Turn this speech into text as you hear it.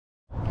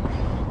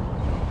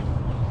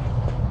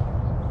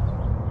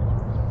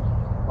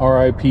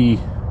R.I.P.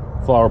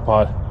 flower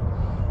pot.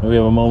 And we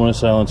have a moment of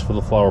silence for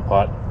the flower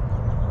pot.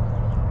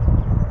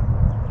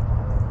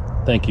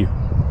 Thank you.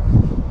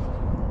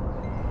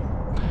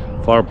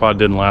 Flower pot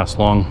didn't last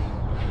long.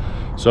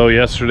 So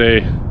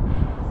yesterday,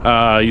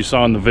 you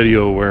saw in the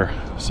video where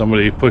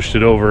somebody pushed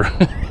it over.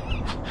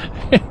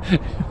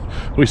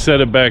 We set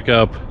it back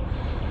up.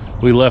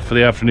 We left for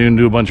the afternoon,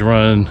 do a bunch of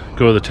running,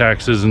 go to the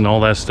taxes and all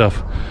that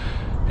stuff.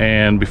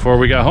 And before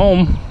we got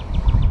home,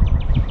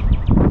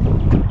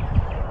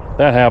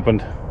 that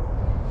happened.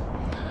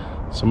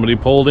 Somebody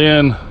pulled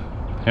in,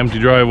 empty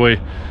driveway,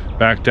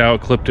 backed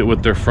out, clipped it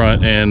with their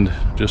front and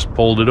just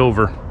pulled it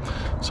over.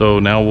 So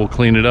now we'll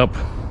clean it up.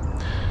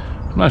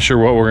 I'm not sure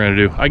what we're gonna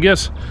do. I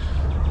guess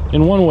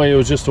in one way it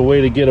was just a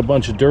way to get a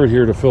bunch of dirt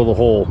here to fill the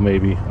hole,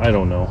 maybe. I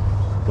don't know.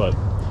 But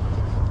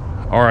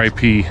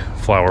R.I.P.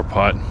 flower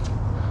pot.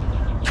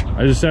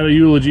 I just had a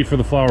eulogy for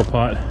the flower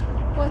pot.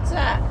 What's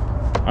that?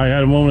 I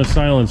had a moment of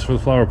silence for the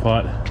flower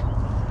pot.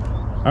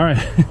 All right.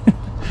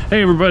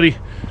 Hey everybody.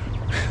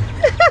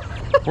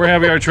 We're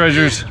Happy Our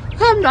Treasures.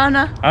 I'm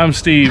Donna. I'm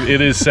Steve.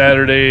 It is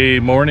Saturday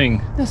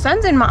morning. The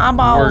sun's in my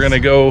eyeballs. We're gonna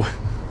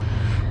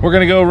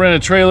go rent a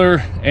trailer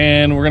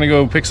and we're gonna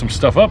go pick some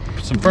stuff up,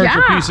 some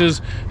furniture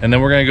pieces, and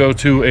then we're gonna go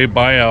to a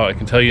buyout. I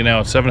can tell you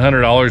now, it's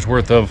 $700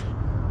 worth of.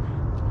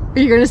 Are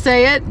you gonna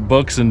say it?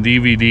 Books and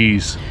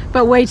DVDs.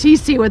 But wait till you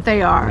see what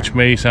they are. Which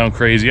may sound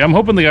crazy. I'm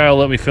hoping the guy will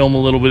let me film a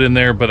little bit in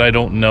there, but I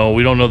don't know.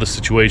 We don't know the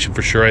situation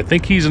for sure. I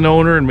think he's an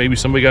owner and maybe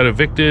somebody got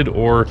evicted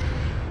or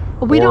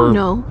we don't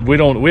know.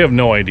 We have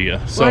no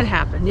idea. So, what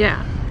happened,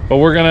 yeah. But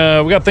we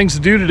got things to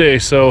do today,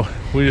 so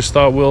we just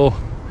thought we'll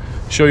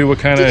show you what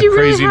kind of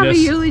craziness. Did you really have a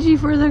eulogy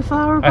for the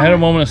flower pot? I had a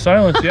moment of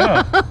silence,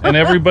 yeah. And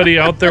everybody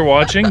out there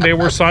watching, they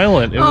were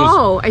silent.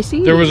 I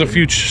see. There was a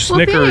few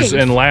snickers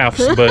and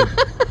laughs, but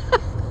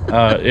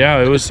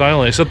yeah, it was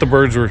silent, except the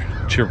birds were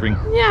chirping.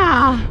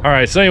 Yeah. All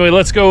right, so anyway,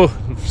 let's go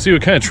see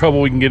what kind of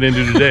trouble we can get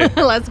into today.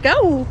 Let's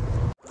go.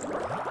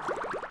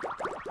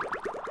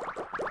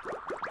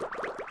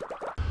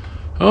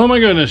 Oh my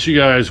goodness, you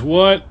guys,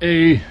 what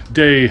a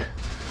day.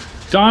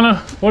 Donna,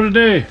 what a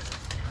day.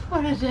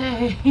 What a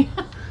day.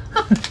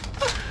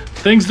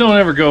 Things don't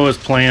ever go as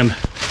planned,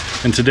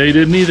 and today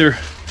didn't either.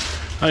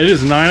 It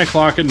is 9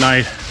 o'clock at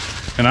night,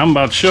 and I'm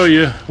about to show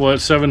you what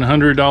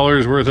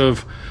 $700 worth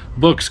of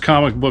books,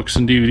 comic books,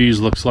 and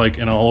DVDs looks like,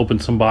 and I'll open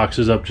some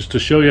boxes up just to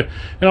show you,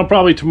 and I'll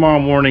probably tomorrow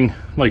morning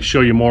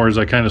show you more as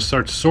I kind of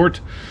start to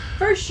sort.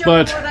 First show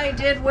them what I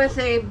did with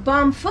a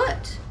bum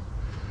foot.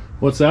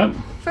 What's that?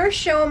 First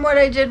show them what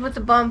I did with the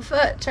bum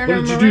foot. Turn them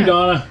around. What did you do,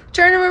 Donna?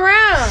 Turn them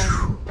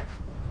around.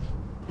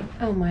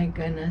 Oh my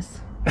goodness.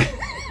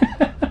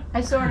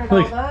 I sorted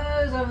all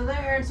those over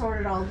there and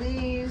sorted all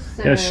these.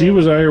 So. Yeah, she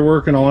was out here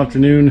working all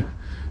afternoon.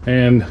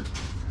 And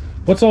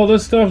what's all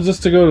this stuff? Is this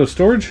to go to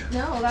storage?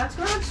 No, that's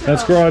garage sale.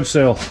 That's garage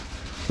sale.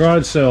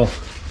 Garage sale.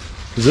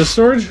 Is this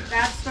storage?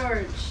 That's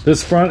storage.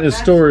 This front is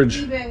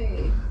storage.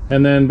 eBay.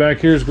 And then back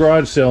here's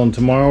garage sale. And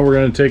tomorrow we're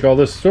going to take all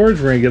this storage.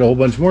 We're going to get a whole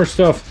bunch more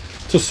stuff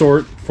to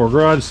sort for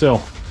garage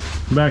sale.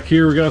 Back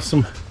here we got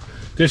some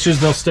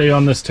dishes. They'll stay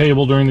on this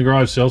table during the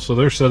garage sale, so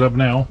they're set up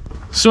now.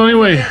 So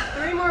anyway,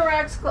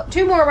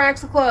 two more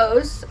racks of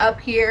clothes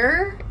up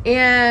here,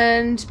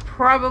 and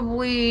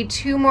probably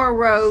 2 more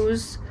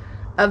rows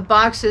of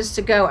boxes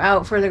to go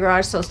out for the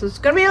garage sale. So it's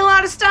gonna be a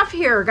lot of stuff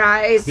here,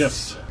 guys.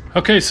 Yes.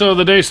 Okay, so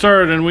the day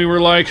started and we were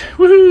like,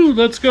 woohoo,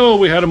 let's go.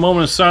 We had a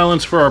moment of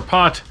silence for our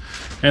pot,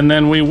 and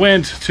then we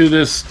went to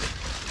this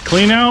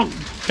clean out,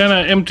 kind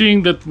of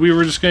emptying that we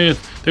were just gonna,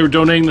 they were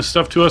donating the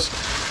stuff to us.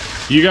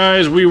 You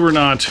guys, we were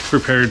not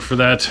prepared for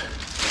that.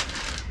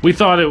 We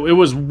thought it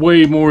was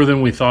way more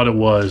than we thought it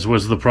was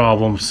the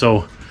problem.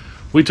 So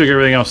we took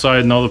everything outside,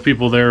 and all the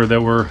people there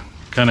that were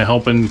kind of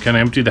helping kind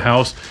of empty the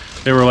house,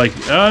 they were like,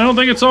 I don't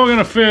think it's all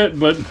gonna fit,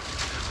 but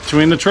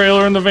between the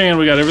trailer and the van,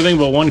 we got everything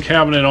but one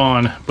cabinet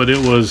on, but it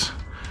was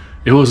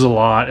a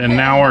lot. And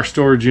now our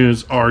storage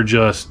units are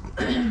just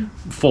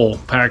full,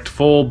 packed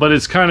full, but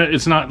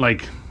it's not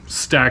like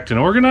stacked and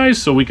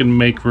organized, so we can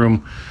make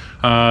room.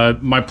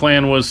 My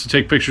plan was to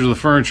take pictures of the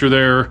furniture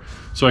there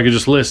so I could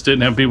just list it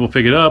and have people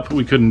pick it up.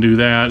 We couldn't do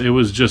that. It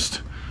was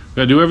just, we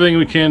gotta do everything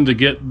we can to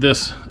get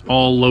this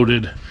all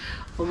loaded.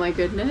 Oh my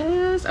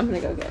goodness. I'm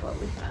gonna go get what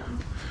we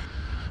found.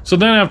 So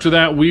then after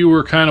that, we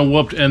were kind of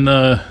whooped, and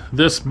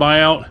this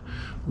buyout,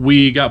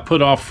 we got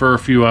put off for a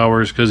few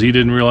hours because he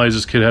didn't realize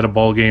his kid had a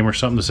ball game or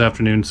something this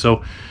afternoon.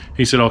 So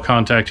he said, I'll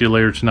contact you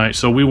later tonight.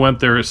 So we went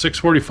there at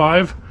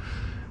 6:45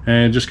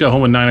 and just got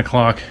home at 9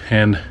 o'clock,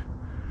 and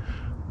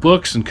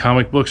books and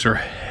comic books are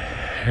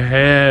heavy,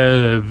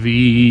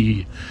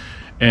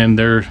 and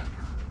they're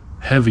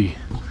heavy.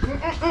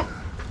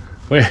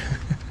 Wait.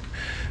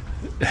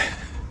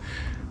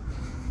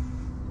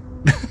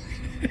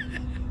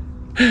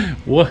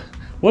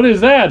 What is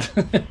that?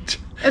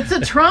 It's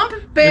a Trump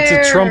bear. It's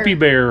a Trumpy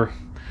bear.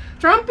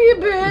 Trumpy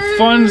bear.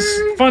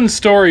 Fun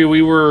story.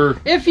 We were.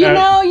 If you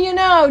know, you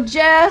know.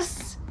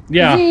 Jess.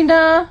 Yeah.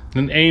 Zena.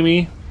 And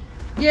Amy.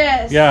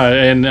 Yes. Yeah,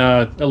 and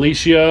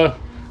Alicia.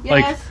 Yes.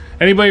 Like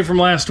anybody from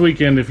last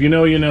weekend, if you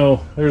know, you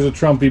know. There's a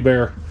Trumpy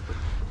bear.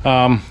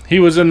 He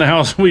was in the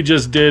house we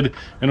just did,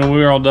 and when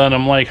we were all done,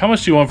 I'm like, how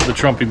much do you want for the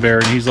Trumpy Bear?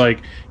 And he's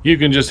like, you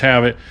can just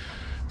have it.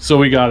 So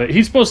we got it.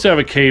 He's supposed to have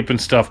a cape and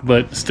stuff,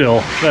 but still,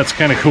 that's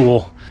kind of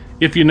cool.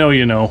 If you know,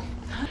 you know.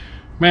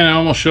 Man, I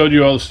almost showed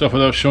you all the stuff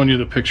without showing you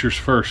the pictures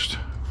first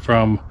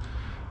from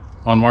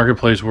on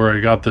Marketplace where I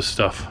got this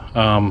stuff.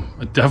 I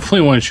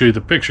definitely want to show you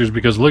the pictures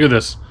because look at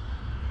this.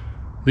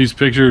 These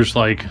pictures,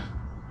 like,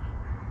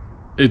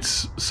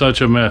 it's such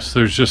a mess.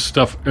 There's just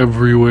stuff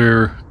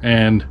everywhere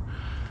and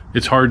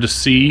it's hard to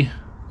see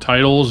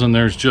titles and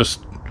there's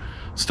just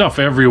stuff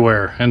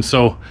everywhere. And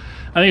so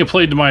I think it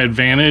played to my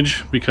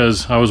advantage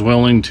because I was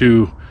willing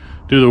to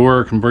do the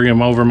work and bring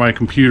them over my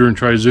computer and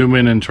try to zoom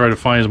in and try to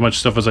find as much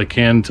stuff as I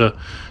can to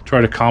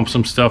try to comp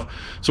some stuff.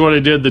 So what I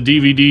did, the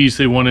DVDs,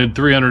 they wanted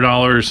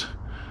 $300.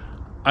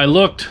 I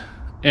looked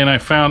and I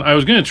found, I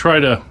was going to try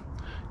to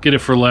get it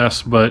for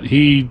less, but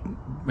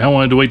I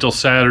wanted to wait till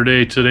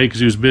Saturday today because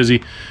he was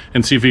busy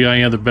and see if he got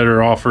any other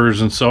better offers.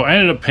 And so I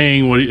ended up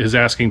paying what his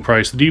asking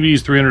price. The DVD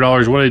is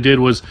 $300. What I did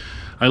was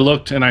I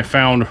looked and I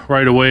found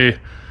right away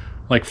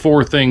like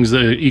 4 things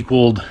that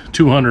equaled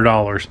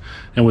 $200.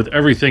 And with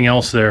everything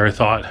else there, I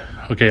thought,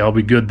 okay, I'll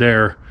be good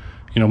there.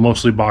 You know,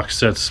 mostly box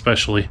sets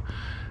especially.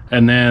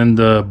 And then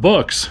the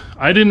books,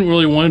 I didn't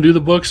really want to do the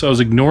books. I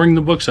was ignoring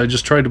the books. I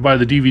just tried to buy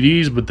the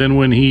DVDs, but then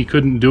when he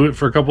couldn't do it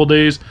for a couple of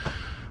days,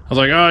 I was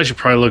like, oh, I should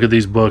probably look at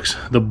these books.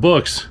 The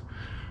books,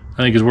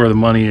 I think, is where the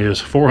money is.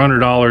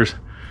 $400.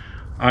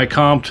 I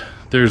comped.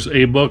 There's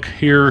a book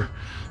here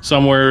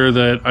somewhere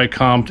that I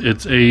comped.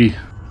 It's a,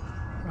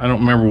 I don't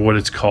remember what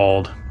it's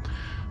called.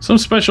 Some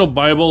special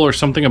Bible or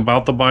something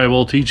about the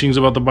Bible, teachings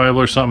about the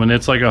Bible or something. And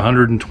it's like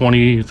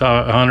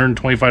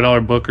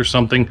 $125 book or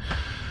something.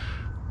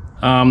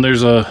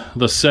 There's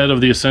the set of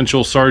the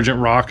Essential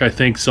Sergeant Rock, I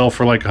think, sell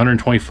for like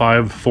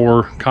 $125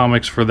 for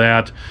comics for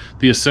that.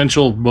 The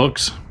Essential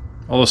books,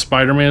 all the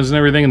Spider-Mans and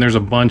everything, and there's a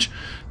bunch.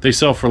 They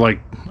sell for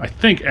like, I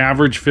think,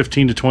 average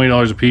 $15 to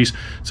 $20 a piece.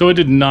 So it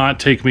did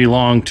not take me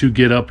long to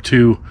get up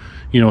to,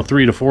 you know,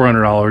 $300 to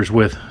 $400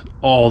 with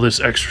all this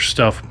extra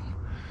stuff,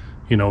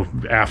 you know,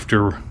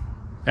 after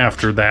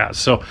that.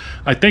 So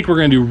I think we're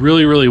going to do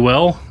really, really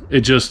well.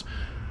 It just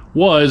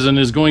was and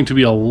is going to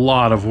be a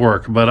lot of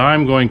work, but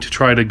I'm going to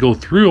try to go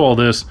through all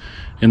this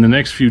in the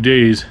next few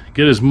days,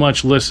 get as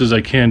much list as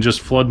I can,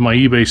 just flood my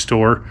eBay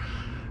store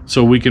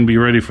so we can be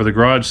ready for the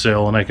garage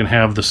sale and I can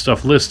have the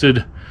stuff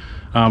listed.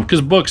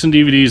 Because books and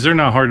DVDs, they're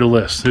not hard to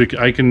list.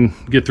 I can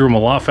get through them a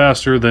lot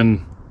faster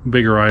than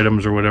bigger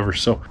items or whatever.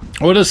 So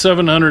what does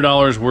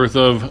 $700 worth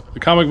of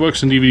comic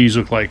books and DVDs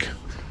look like?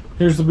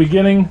 Here's the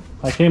beginning.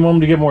 I came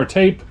home to get more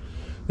tape.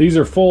 These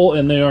are full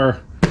and they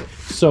are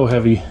so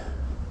heavy.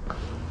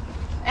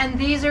 And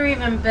these are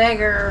even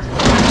bigger.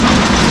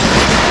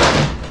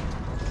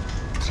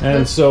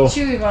 And so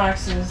chewy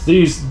boxes.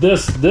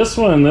 This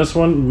one and this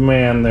one,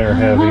 man, they're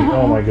heavy.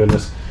 Oh my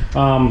goodness.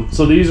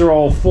 So these are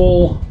all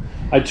full.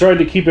 I tried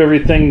to keep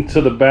everything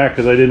to the back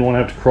because I didn't want to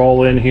have to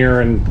crawl in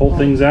here and pull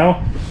things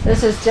out.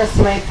 This is just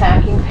my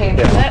packing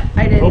paper. Yeah. That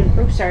I didn't.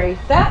 Oops, sorry.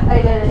 That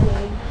I didn't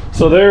need.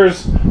 So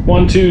there's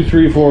 1, 2,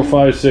 3, 4,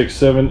 5, 6,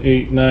 7,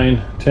 8,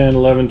 9, 10,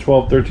 11,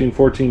 12, 13,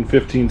 14,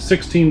 15,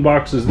 16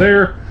 boxes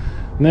there.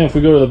 And then if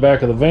we go to the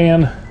back of the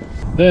van,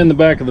 then the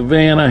back of the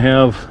van I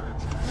have,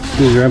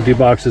 these are empty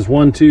boxes.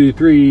 1, 2,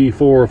 3,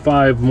 4,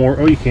 5 more.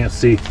 Oh, you can't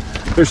see.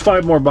 There's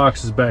 5 more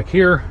boxes back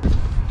here.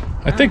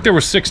 I think there were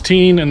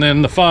 16 and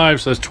then the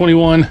 5, so that's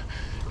 21.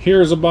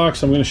 Here's a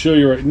box I'm going to show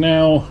you right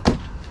now.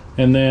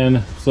 And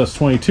then, so that's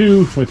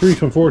 22, 23,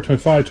 24,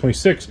 25,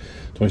 26,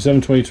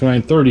 27, 28,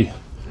 29, 30.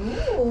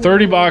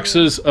 30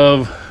 boxes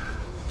of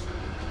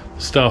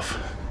stuff.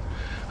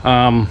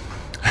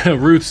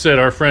 Ruth said,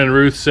 our friend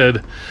Ruth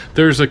said,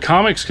 there's a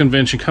comics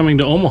convention coming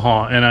to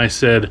Omaha. And I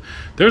said,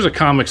 there's a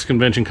comics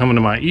convention coming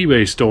to my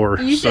eBay store.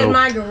 You said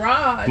my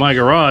garage. My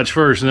garage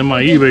first and then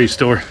my eBay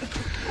store.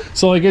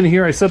 So like in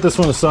here, I set this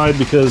one aside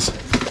because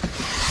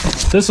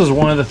this is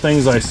one of the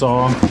things I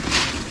saw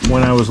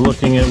when I was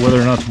looking at whether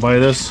or not to buy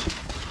this.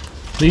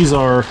 These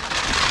are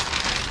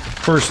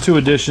first 2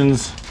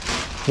 editions,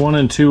 1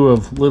 and 2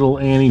 of Little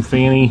Annie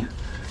Fanny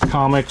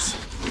comics,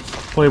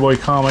 Playboy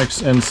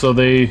comics, and so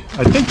I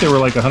think they were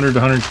like $100 to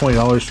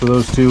 $120 for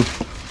those 2.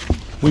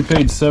 We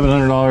paid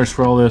 $700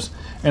 for all this,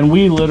 and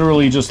we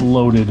literally just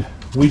loaded.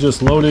 We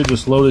just loaded.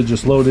 Loaded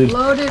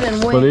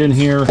and went. But in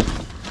here,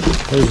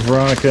 there's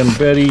Veronica and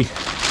Betty.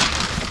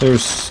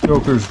 There's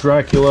Stoker's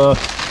Dracula.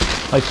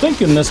 I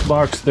think in this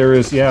box there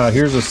is, yeah,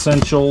 here's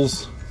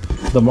Essentials,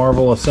 the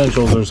Marvel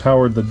Essentials. There's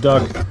Howard the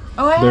Duck.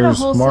 Oh, I there's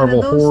had a whole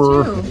Marvel set of those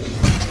Horror. too.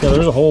 Yeah,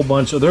 there's a whole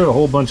bunch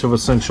of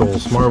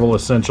Essentials, Marvel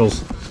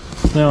Essentials.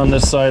 Now on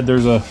this side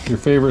there's your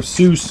favorite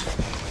Seuss,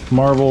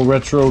 Marvel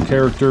retro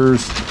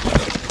characters,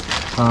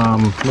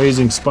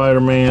 Amazing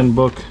Spider-Man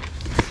book.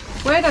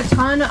 We had a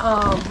ton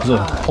of. There's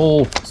a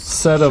whole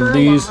set of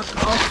these.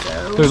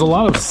 Also. There's a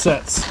lot of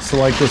sets. So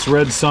like this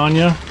Red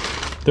Sonja,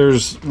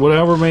 there's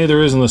whatever many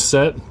there is in the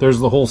set. There's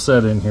the whole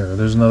set in here.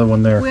 There's another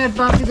one there. We had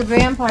Buffy the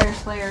Vampire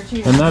Slayer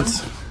too. And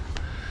that's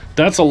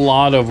that's a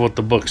lot of what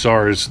the books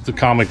are, is the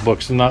comic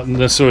books, not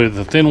necessarily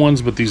the thin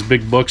ones, but these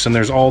big books. And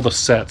there's all the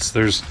sets.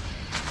 There's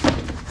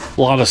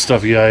a lot of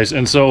stuff, you guys.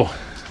 And so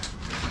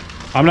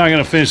I'm not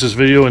going to finish this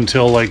video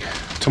until like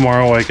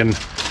tomorrow. I can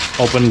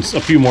open a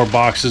few more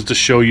boxes to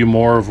show you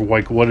more of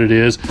like what it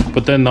is.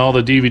 But then all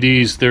the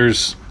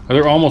DVDs,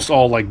 they're almost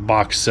all like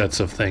box sets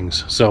of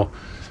things. So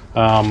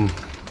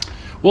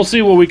we'll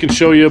see what we can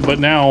show you. But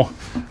now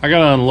I got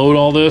to unload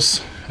all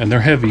this, and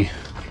they're heavy.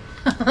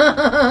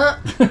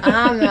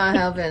 I'm not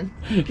helping.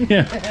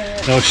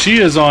 Yeah. No,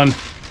 she is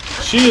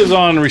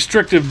on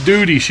restrictive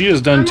duty. She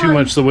has done too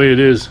much the way it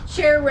is.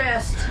 Chair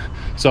rest.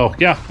 So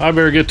yeah, I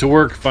better get to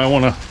work if I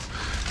want to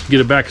get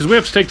it back, because we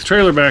have to take the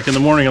trailer back in the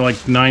morning at like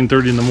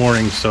 9:30 in the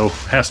morning, so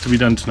has to be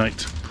done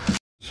tonight.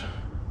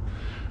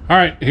 All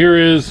right, here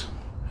is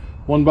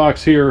one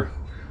box here,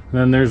 and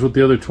then there's what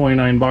the other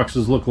 29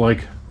 boxes look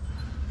like.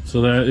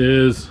 So that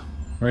is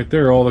right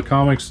there, all the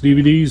comics,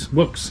 DVDs,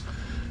 books,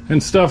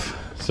 and stuff.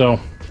 So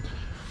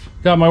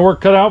got my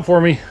work cut out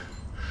for me.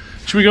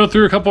 Should we go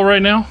through a couple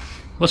right now?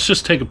 Let's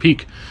just take a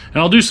peek, and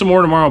I'll do some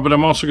more tomorrow. But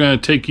I'm also going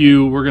to take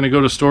you, we're going to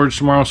go to storage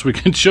tomorrow so we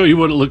can show you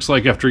what it looks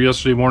like after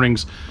yesterday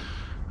morning's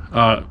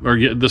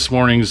this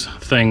morning's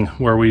thing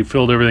where we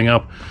filled everything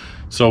up.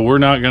 So we're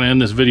not going to end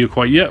this video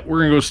quite yet. We're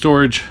going to go to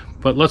storage,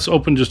 but let's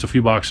open just a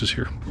few boxes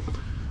here.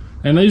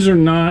 And these are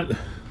not,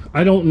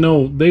 I don't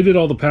know, they did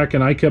all the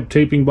packing. I kept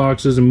taping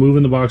boxes and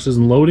moving the boxes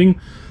and loading,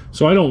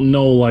 so I don't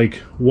know like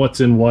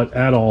what's in what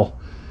at all.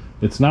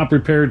 It's not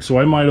prepared, so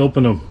I might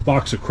open a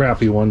box of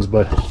crappy ones,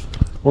 but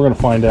we're going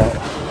to find out.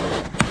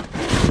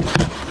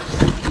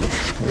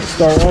 Let's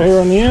start right here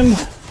on the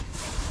end.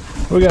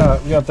 We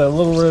got that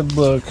little red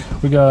book.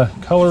 We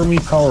got Color Me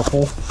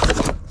Powerful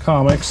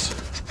comics,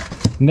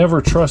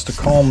 Never Trust a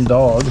Calm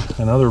Dog,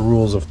 and other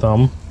rules of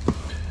thumb.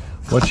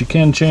 What you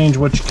can change,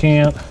 what you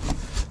can't.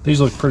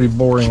 These look pretty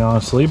boring,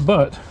 honestly,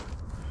 but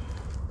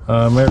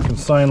American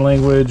Sign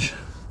Language,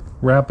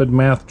 Rapid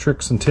Math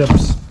Tricks and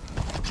Tips.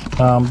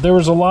 There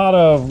was a lot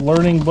of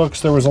learning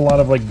books. There was a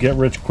lot of like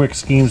get-rich-quick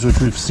schemes, which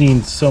we've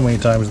seen so many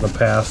times in the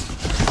past.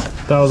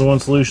 1001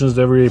 Solutions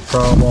to Everyday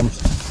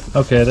Problems.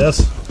 Okay,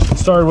 this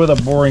started with a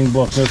boring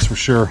book, that's for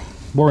sure.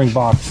 Boring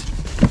box.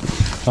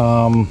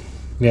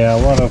 Yeah,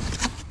 a lot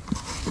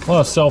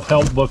of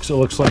self-help books, it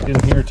looks like,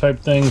 in here type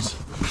things.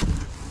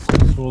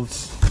 So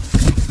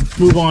let's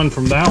move on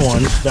from that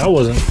one. That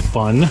wasn't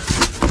fun.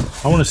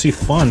 I want to see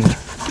fun.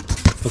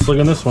 Let's look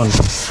at this one.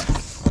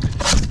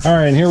 All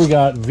right, and here we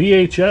got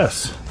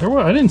VHS.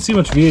 I didn't see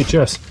much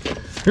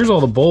VHS. Here's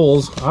all the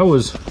bowls.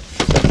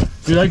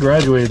 Dude, I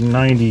graduated in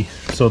 90,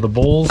 so the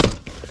bowls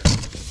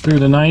through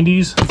the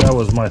 90s, that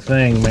was my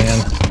thing,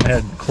 man. I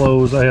had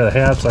clothes, I had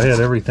hats, I had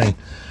everything.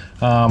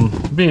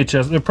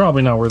 VHS, they're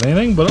probably not worth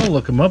anything, but I'll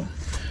look them up.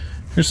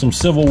 Here's some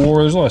Civil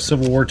War. There's a lot of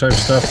Civil War type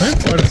stuff. I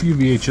have quite a few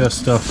VHS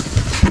stuff.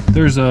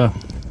 There's a,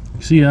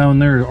 see down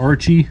there,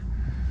 Archie,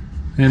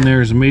 and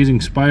there's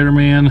Amazing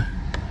Spider-Man.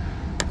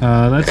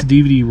 That's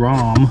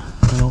DVD-ROM.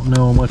 I don't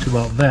know much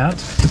about that.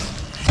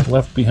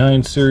 Left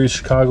Behind series,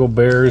 Chicago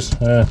Bears.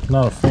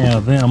 Not a fan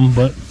of them,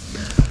 but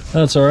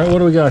that's all right. What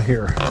do we got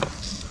here?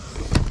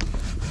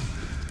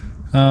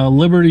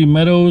 Liberty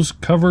Meadows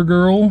Cover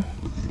Girl.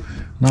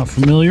 Not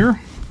familiar.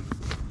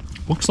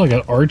 Looks like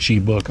an Archie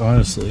book,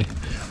 honestly.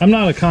 I'm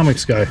not a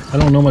comics guy. I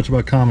don't know much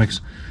about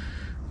comics.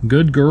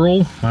 Good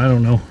Girl. I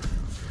don't know.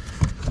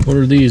 What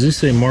are these? These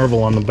say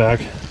Marvel on the back.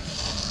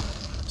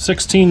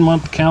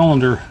 16-month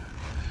calendar.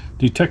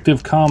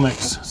 Detective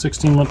Comics.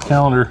 16-month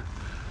calendar.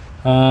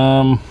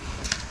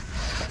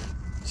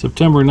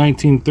 September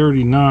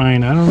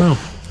 1939. I don't know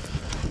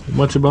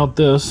much about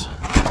this.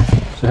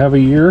 Does it have a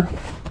year?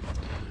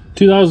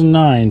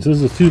 2009. So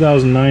this is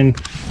 2009.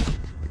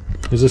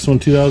 Is this one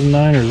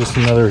 2009 or is this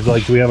another,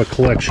 like, do we have a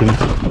collection?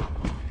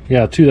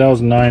 Yeah,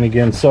 2009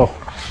 again. So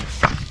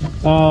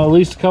at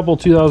least a couple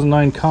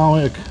 2009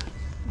 comic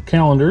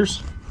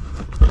calendars.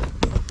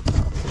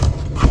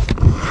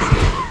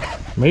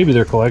 Maybe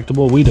they're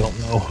collectible, we don't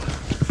know.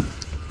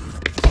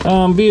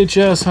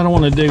 VHS, I don't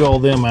want to dig all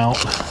them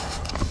out.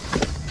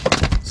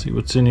 Let's see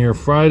what's in here.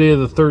 Friday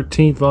the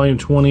 13th, volume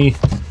 20,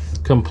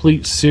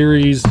 complete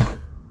series.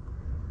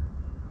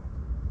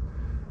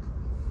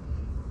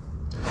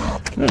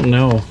 I don't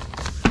know.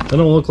 They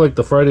don't look like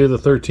the Friday the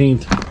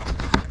 13th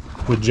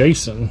with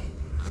Jason.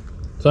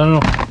 So I don't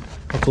know. I'll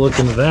have to look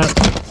into that.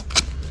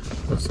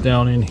 What's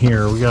down in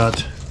here? We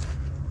got...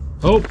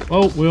 Oh,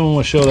 we don't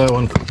want to show that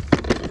one.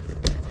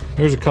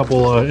 There's a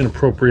couple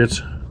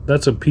inappropriates.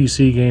 That's a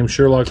PC game,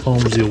 Sherlock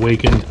Holmes The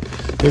Awakened.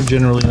 They're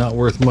generally not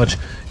worth much.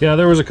 Yeah,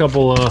 there was a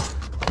couple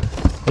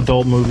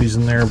adult movies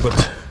in there,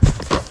 but...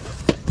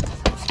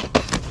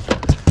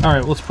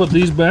 Alright, let's put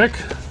these back.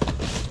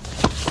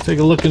 Take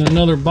a look in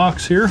another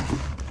box here.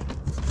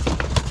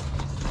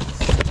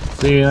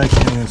 See, I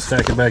can't even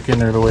stack it back in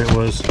there the way it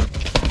was.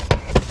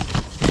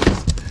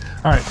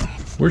 Alright,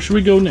 where should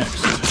we go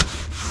next?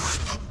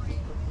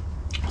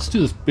 Let's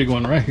do this big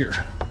one right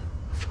here.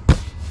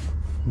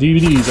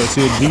 DVDs, I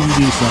see a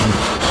DVD sign.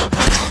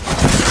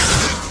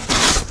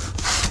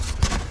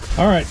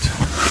 Alright.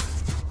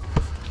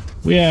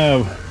 We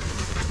have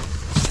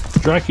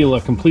Dracula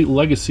Complete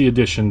Legacy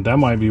Edition. That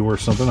might be worth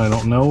something. I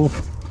don't know.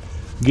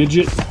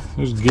 Gidget.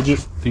 There's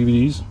Gidget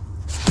DVDs.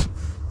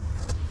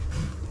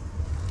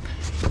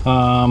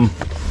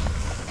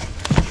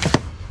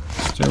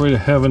 Stairway to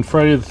Heaven,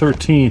 Friday the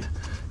 13th.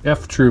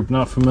 F Troop,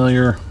 not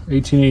familiar.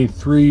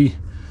 1883.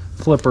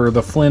 Flipper,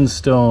 The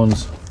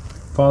Flintstones.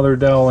 Father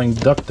Dowling,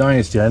 Duck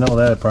Dynasty. I know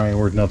that probably ain't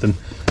worth nothing.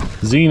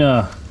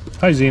 Xena.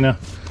 Hi, Xena.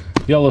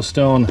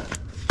 Yellowstone.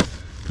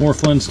 More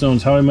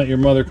Flintstones. How I Met Your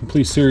Mother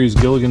Complete Series.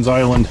 Gilligan's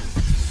Island.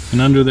 And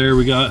under there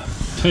we got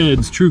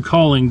Ted's True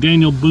Calling.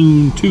 Daniel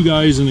Boone. Two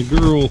Guys and a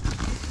Girl.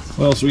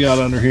 What else we got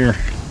under here?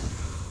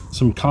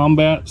 Some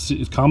combat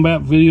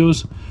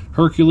videos.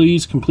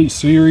 Hercules Complete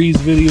Series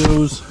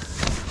videos.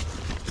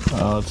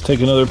 Let's take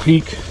another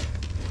peek.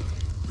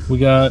 We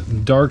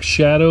got Dark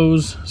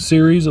Shadows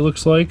series, it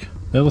looks like.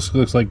 That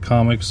looks like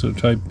comics, so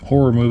type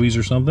horror movies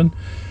or something.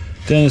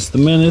 Dennis the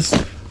Menace.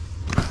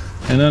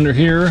 And under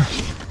here,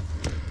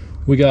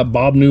 we got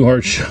Bob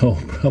Newhart Show.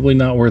 Probably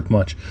not worth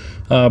much.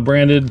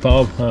 Branded,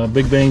 Bob,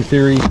 Big Bang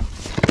Theory.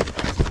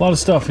 A lot of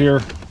stuff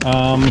here.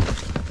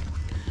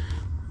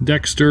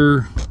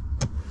 Dexter.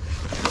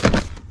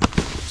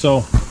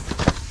 So,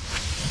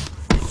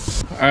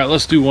 alright,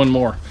 let's do one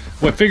more.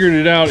 Well, I figured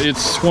it out.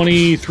 It's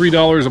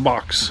 $23 a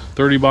box.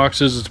 30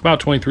 boxes. It's about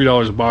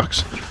 $23 a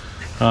box.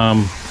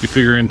 You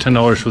figure in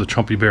 $10 for the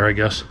Trumpy Bear, I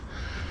guess.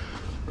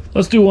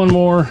 Let's do one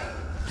more.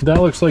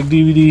 That looks like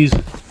DVDs.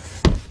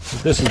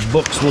 If this is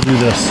books, we'll do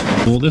this.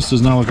 Well, this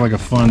does not look like a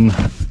fun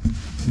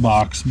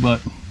box,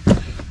 but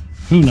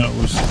who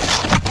knows?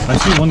 I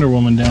see Wonder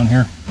Woman down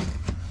here.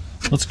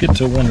 Let's get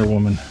to Wonder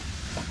Woman.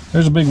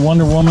 There's a big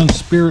Wonder Woman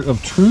Spirit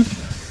of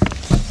Truth.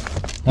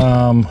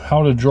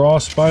 How to Draw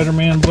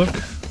Spider-Man book.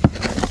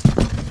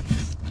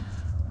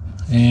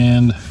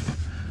 And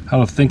How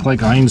to Think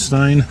Like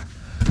Einstein.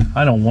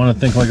 I don't want to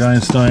think like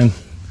Einstein.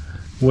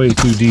 Way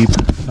too deep.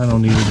 I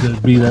don't need it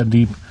to be that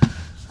deep.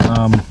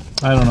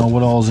 I don't know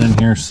what all's in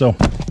here, so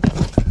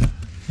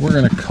we're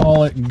gonna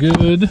call it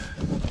good.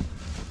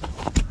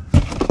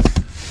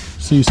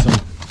 See some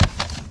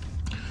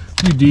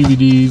few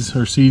DVDs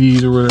or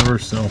CDs or whatever,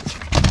 so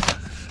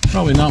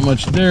probably not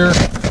much there.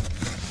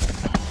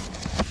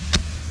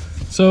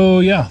 So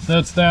yeah,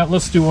 that's that.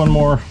 Let's do one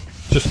more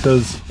just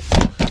because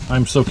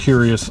I'm so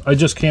curious. I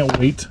just can't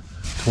wait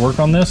to work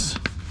on this,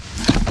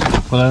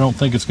 but I don't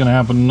think it's gonna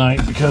happen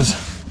tonight because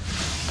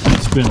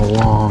it's been a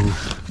long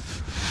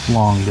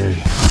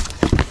day.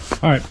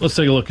 All right, let's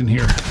take a look in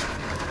here,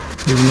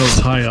 even though it's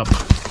high up.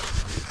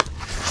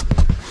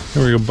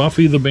 There we go.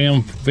 Buffy the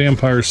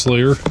Vampire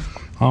Slayer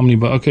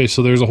Omnibus. Okay,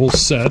 so there's a whole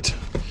set.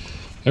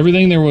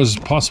 Everything there was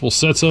possible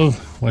sets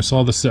of. Well, I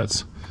saw the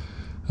sets.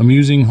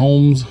 Amusing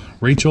Holmes,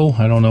 Rachel,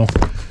 I don't know.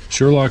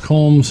 Sherlock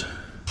Holmes.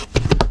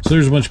 So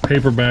there's a bunch of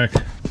paperback.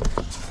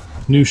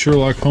 New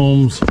Sherlock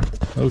Holmes.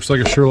 That looks like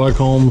a Sherlock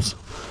Holmes.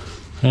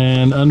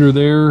 And under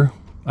there,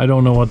 I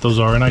don't know what those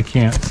are, and I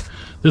can't.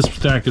 This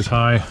stack is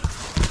high.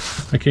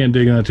 I can't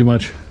dig in that too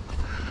much.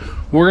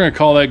 We're gonna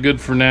call that good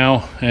for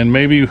now, and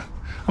maybe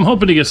I'm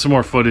hoping to get some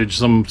more footage,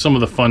 some of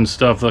the fun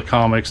stuff, the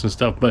comics and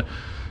stuff, but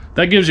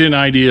that gives you an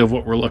idea of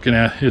what we're looking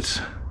at. It's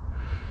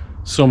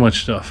so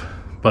much stuff,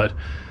 but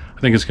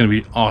I think it's gonna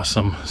be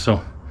awesome. So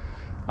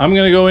I'm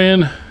gonna go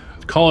in,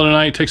 call it a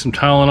night, take some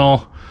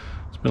Tylenol.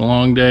 It's been a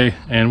long day,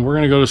 and we're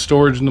gonna go to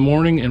storage in the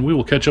morning, and we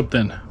will catch up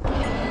then.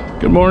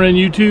 Good morning,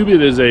 YouTube.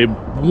 It is a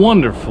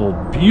wonderful,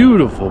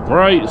 beautiful,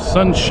 bright,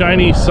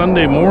 sunshiny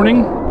Sunday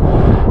morning,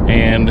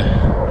 and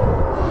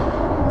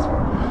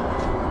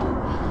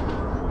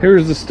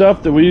here's the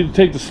stuff that we need to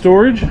take to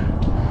storage.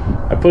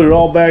 I put it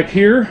all back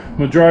here. I'm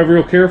gonna drive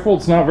real careful.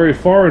 It's not very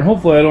far, and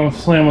hopefully I don't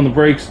slam on the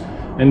brakes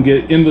and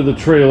get into the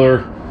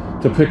trailer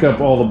to pick up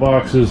all the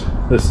boxes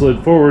that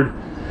slid forward,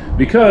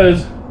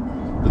 because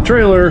the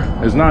trailer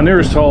is not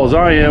near as tall as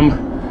I am,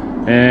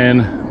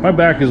 and my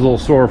back is a little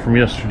sore from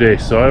yesterday,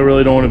 so I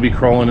really don't want to be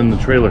crawling in the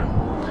trailer.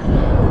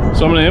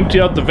 So I'm going to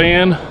empty out the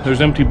van.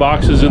 There's empty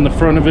boxes in the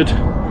front of it.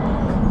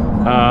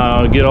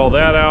 Get all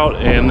that out,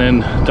 and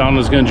then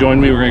Donna's going to join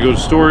me. We're going to go to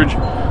storage,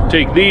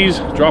 take these,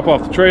 drop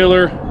off the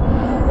trailer,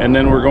 and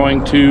then we're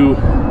going to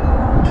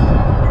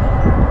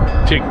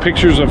take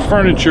pictures of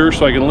furniture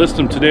so I can list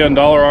them today on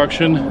dollar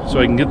auction so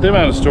I can get them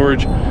out of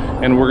storage,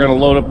 and we're going to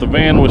load up the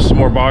van with some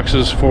more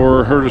boxes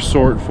for her to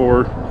sort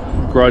for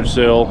garage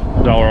sale,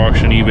 dollar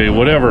auction, eBay,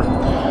 whatever.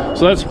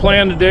 So that's the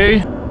plan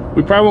today.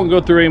 We probably won't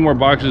go through any more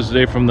boxes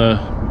today from the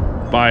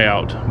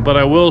buyout, but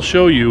I will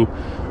show you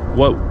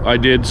what I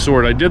did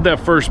sort. I did that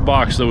first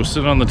box that was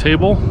sitting on the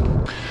table.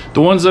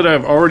 The ones that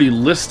I've already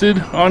listed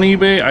on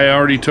eBay, I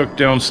already took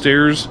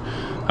downstairs.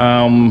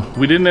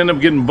 We didn't end up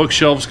getting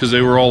bookshelves because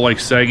they were all like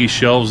saggy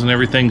shelves and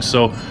everything.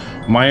 So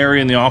my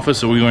area in the office,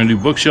 so we're going to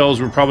do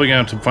bookshelves. We're probably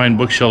going to have to find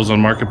bookshelves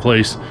on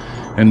Marketplace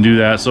and do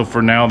that. So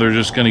for now, they're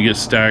just going to get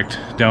stacked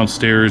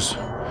downstairs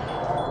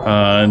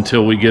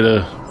until we get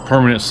a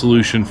permanent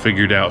solution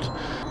figured out.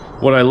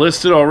 What I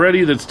listed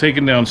already that's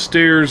taken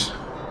downstairs,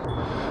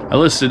 I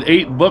listed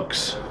 8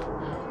 books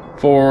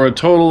for a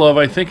total of,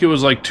 I think it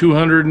was like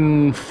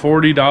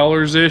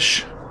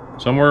 $240-ish,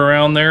 somewhere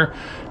around there.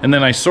 And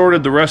then I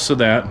sorted the rest of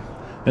that.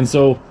 And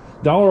so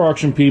dollar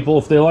auction people,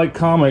 if they like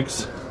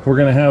comics, I'm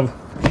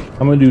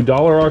gonna do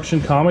dollar auction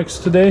comics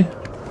today,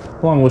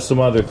 along with some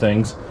other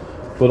things.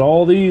 But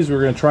all these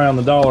we're gonna try on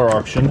the dollar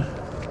auction.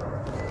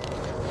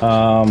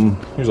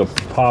 Here's a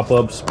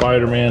pop-up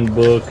Spider-Man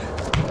book.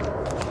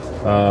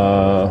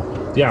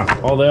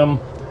 Yeah, all them.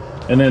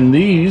 And then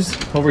these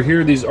over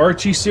here, these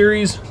Archie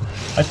series,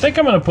 I think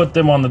I'm gonna put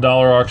them on the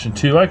dollar auction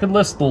too. I could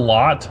list the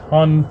lot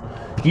on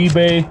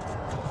eBay,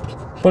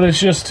 but it's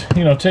just,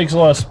 you know, takes a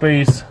lot of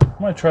space. I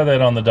might try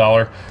that on the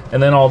dollar.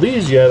 And then all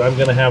these yet,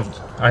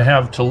 I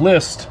have to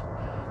list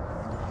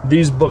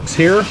these books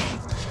here.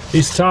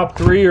 These top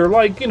three are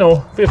like, you know,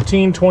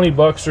 15, 20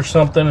 bucks or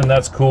something, and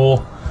that's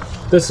cool.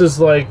 This is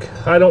like,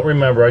 I don't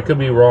remember, I could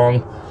be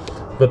wrong,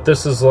 but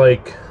this is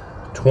like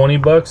 20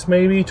 bucks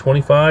maybe,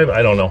 25,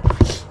 I don't know.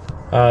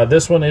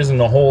 This one isn't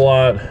a whole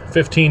lot,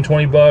 15,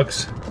 20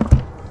 bucks.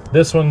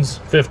 This one's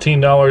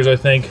 $15, I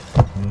think.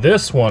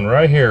 This one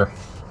right here,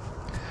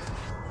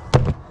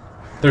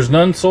 there's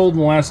none sold in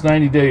the last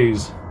 90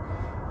 days,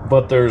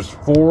 but there's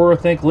 4, I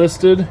think,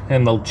 listed,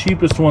 and the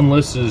cheapest one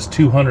listed is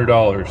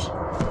 $200.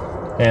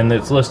 And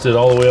it's listed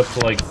all the way up to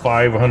like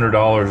 $500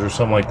 or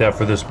something like that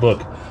for this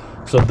book.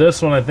 So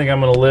this one I think I'm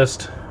going to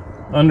list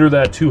under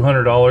that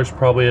 $200,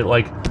 probably at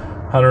like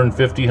 $150,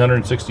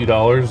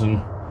 $160,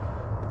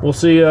 and we'll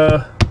see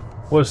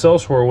what it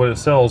sells for when it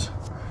sells.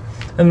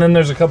 And then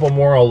there's a couple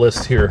more I'll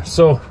list here.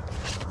 So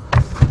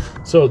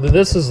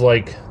this is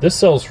like, this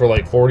sells for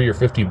like 40 or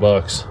 50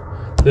 bucks.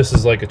 This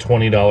is like a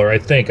 $20, I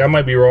think. I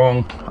might be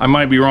wrong. I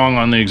might be wrong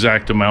on the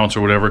exact amounts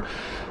or whatever.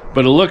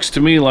 But it looks to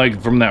me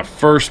like from that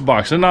first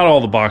box, and not all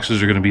the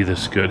boxes are going to be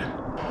this good,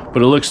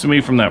 but it looks to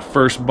me from that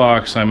first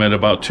box, I'm at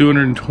about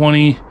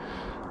 220.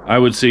 I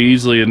would say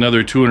easily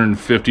another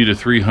 250 to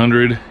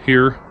 300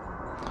 here.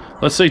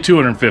 Let's say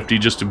 250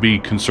 just to be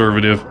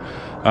conservative.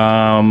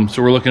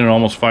 So we're looking at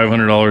almost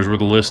 $500 worth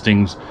of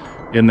listings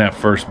in that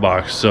first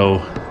box. So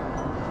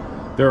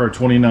there are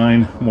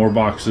 29 more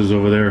boxes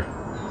over there.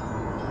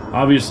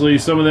 Obviously,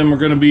 some of them are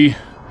going to be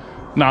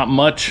not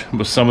much,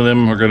 but some of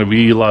them are going to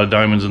be a lot of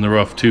diamonds in the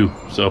rough too.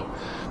 So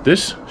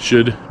this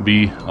should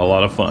be a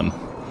lot of fun.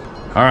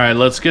 All right,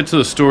 let's get to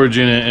the storage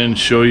unit and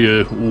show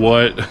you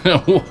what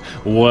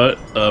what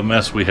a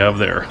mess we have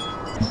there.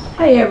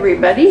 Hi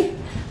everybody,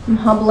 I'm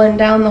hobbling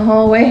down the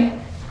hallway.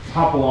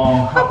 Hop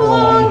along, hop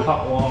along,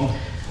 hop along.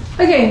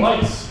 Okay.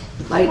 Lights.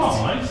 Lights. Come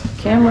on,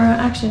 lights. Camera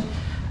action.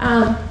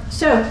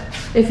 So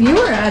if you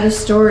were at a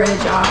storage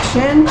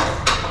auction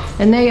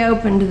and they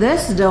opened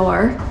this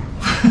door,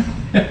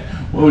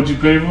 what would you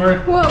pay for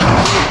it? what would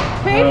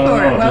you pay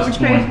for it? What would you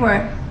pay for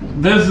it?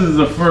 This is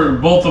the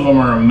first, both of them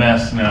are a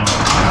mess now.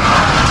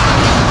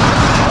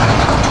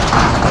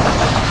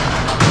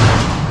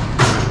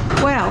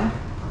 Well,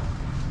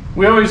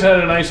 We always had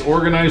a nice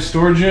organized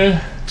storage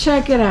unit.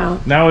 check it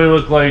out. Now we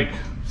look like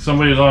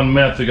somebody's on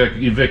meth that got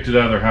evicted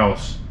out of their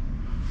house.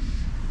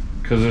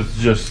 Because it's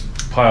just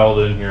piled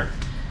in here.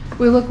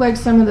 We look like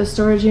some of the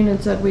storage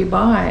units that we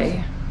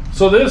buy.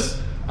 So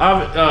this,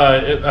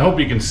 I hope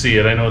you can see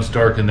it. I know it's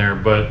dark in there,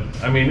 but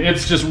I mean,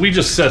 it's just, we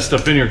just set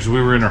stuff in here because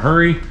we were in a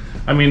hurry.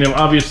 I mean,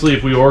 obviously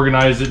if we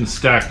organized it and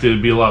stacked it,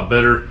 it'd be a lot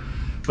better.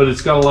 But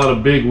it's got a lot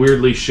of big,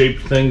 weirdly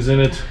shaped things in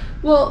it.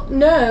 Well,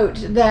 note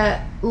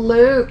that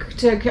Luke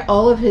took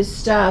all of his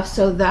stuff,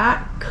 so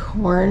that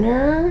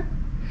corner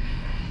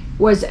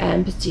was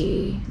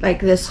empty. Like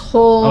this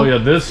whole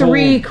this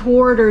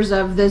three-quarters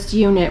of this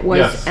unit was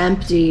Yes.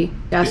 empty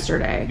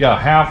yesterday. Yeah,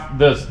 half,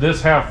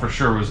 this half for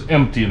sure was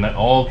empty, and that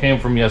all came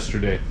from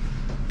yesterday.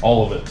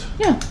 All of it.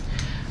 Yeah.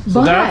 So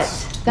But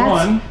that's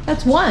one.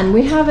 That's one.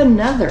 We have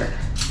another.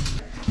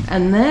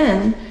 And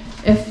then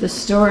if the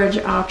storage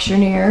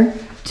auctioneer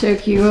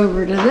took you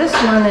over to this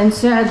one and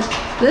said,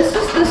 this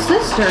is the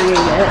sister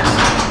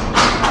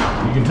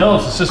unit. You can tell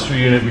it's a sister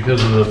unit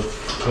because of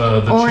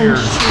the Orange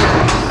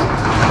cheers.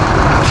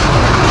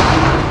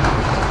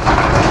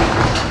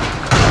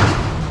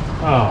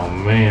 Oh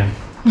man.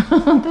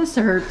 This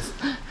hurts.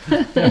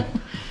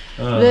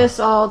 This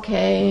all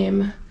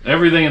came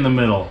Everything in the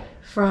middle.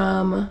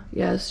 from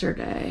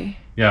yesterday.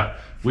 Yeah,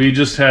 we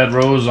just had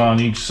rows on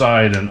each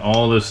side and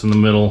all this in the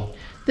middle.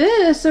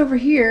 This over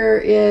here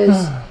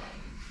is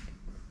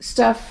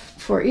stuff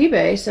for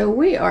eBay, so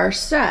we are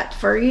set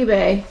for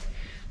eBay.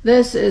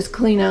 This is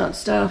clean out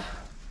stuff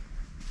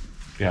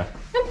Yeah.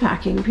 and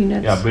packing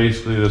peanuts. Yeah,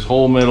 basically this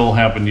whole middle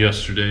happened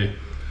yesterday.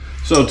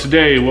 So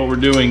today what we're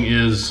doing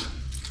is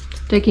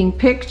Taking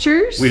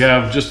pictures. we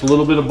have just a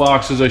little bit of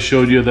boxes I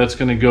showed you. That's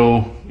going to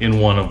go in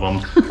one of them.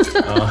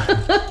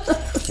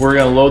 We're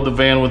going to load the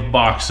van with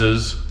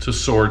boxes to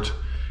sort.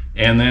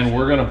 And then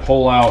we're going to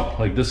pull out,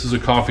 like this is a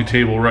coffee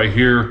table right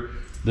here.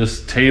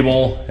 This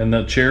table and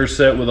the chair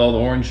set with all the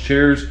orange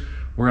chairs.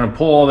 We're going to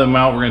pull all them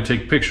out. We're going to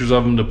take pictures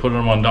of them to put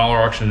them on dollar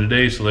auction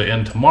today so they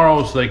end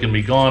tomorrow so they can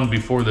be gone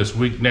before this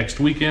next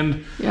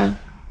weekend. Yeah.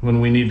 When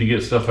we need to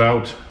get stuff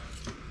out.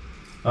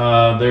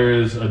 There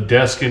is a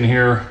desk in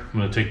here. I'm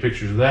going to take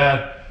pictures of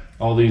that.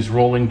 all these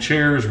rolling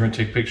chairs. We're gonna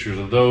take pictures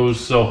of those.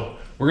 So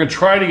we're gonna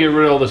try to get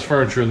rid of all this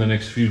furniture in the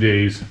next few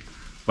days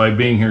by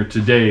being here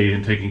today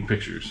and taking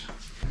pictures.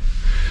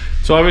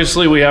 So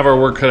obviously we have our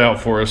work cut out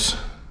for us.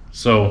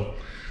 So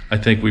I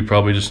think we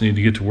probably just need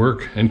to get to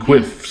work and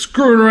quit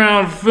screwing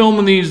around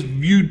filming these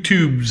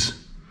YouTubes.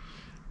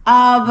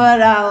 Oh,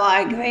 but I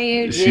like the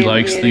YouTube She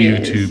likes the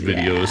YouTube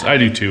videos. I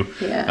do too.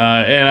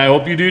 Yeah. And I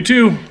hope you do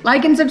too.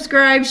 Like and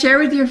subscribe, share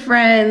with your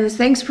friends.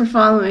 Thanks for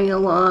following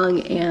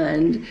along,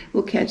 and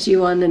we'll catch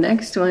you on the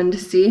next one to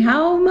see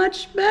how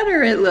much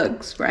better it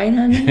looks. Right,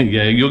 honey?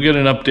 Yeah, you'll get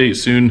an update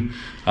soon.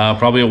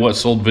 Probably a what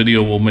sold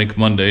video we'll make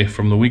Monday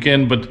from the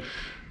weekend, but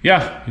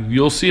yeah,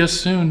 you'll see us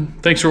soon.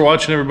 Thanks for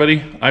watching,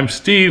 everybody. I'm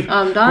Steve.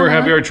 I'm Donna. We're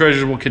Happy Art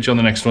Treasures. We'll catch you on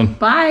the next one.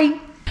 Bye.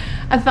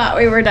 I thought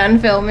we were done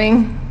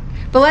filming.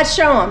 But let's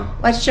show them.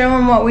 Let's show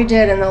them what we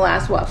did in the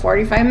last,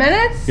 45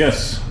 minutes?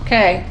 Yes.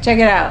 Okay, check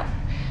it out.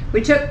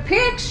 We took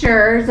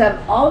pictures of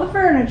all the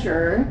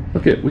furniture.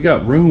 Okay, we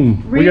got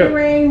room.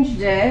 Rearranged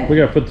it. We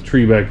got to put the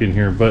tree back in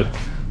here, but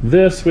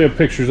this we have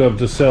pictures of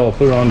to sell.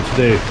 Put it on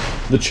today.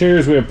 The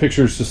chairs we have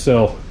pictures to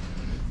sell.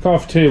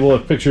 Coffee table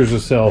have pictures to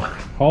sell.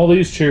 All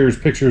these chairs,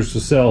 pictures to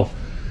sell.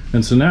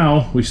 And so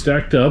now we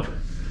stacked up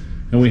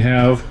and we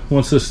have,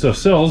 once this stuff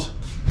sells,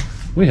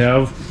 we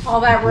have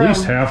all that room. At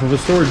least half of a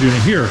storage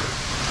unit here.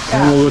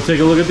 Yeah. And we'll take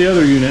a look at the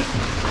other unit.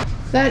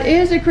 That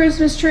is a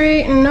Christmas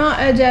tree and not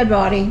a dead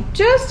body.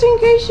 Just in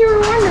case you were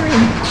wondering.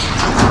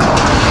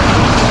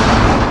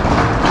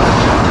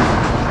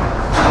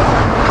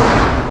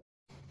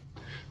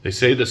 They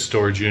say the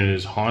storage unit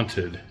is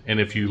haunted,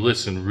 and if you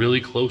listen really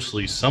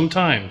closely,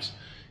 sometimes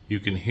you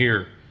can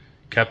hear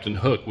Captain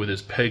Hook with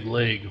his peg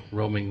leg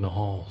roaming the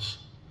halls.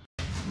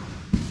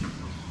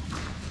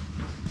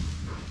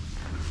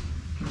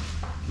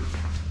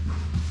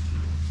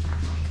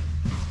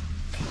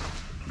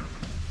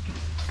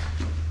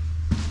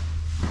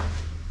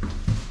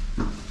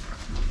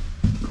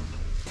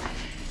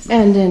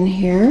 And in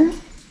here,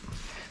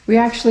 we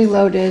actually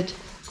loaded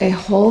a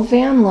whole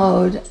van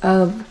load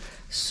of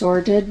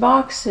sorted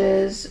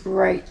boxes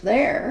right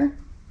there.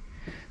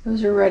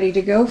 Those are ready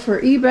to go for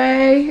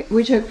eBay.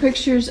 We took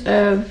pictures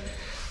of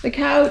the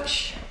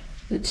couch,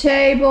 the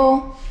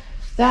table,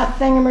 that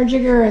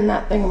thingamajigger, and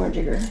that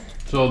thingamajigger.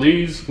 So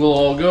these will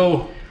all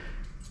go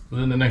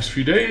within the next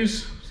few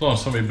days, as long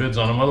as somebody bids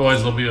on them.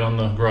 Otherwise, they'll be on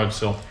the garage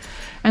sale.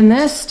 And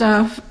this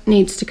stuff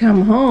needs to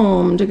come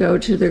home to go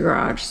to the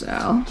garage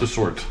sale. To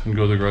sort and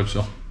go to the garage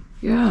sale.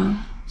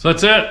 Yeah. So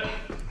that's it.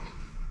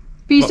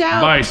 Peace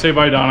out. Bye. Say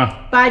bye,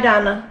 Donna. Bye,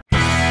 Donna.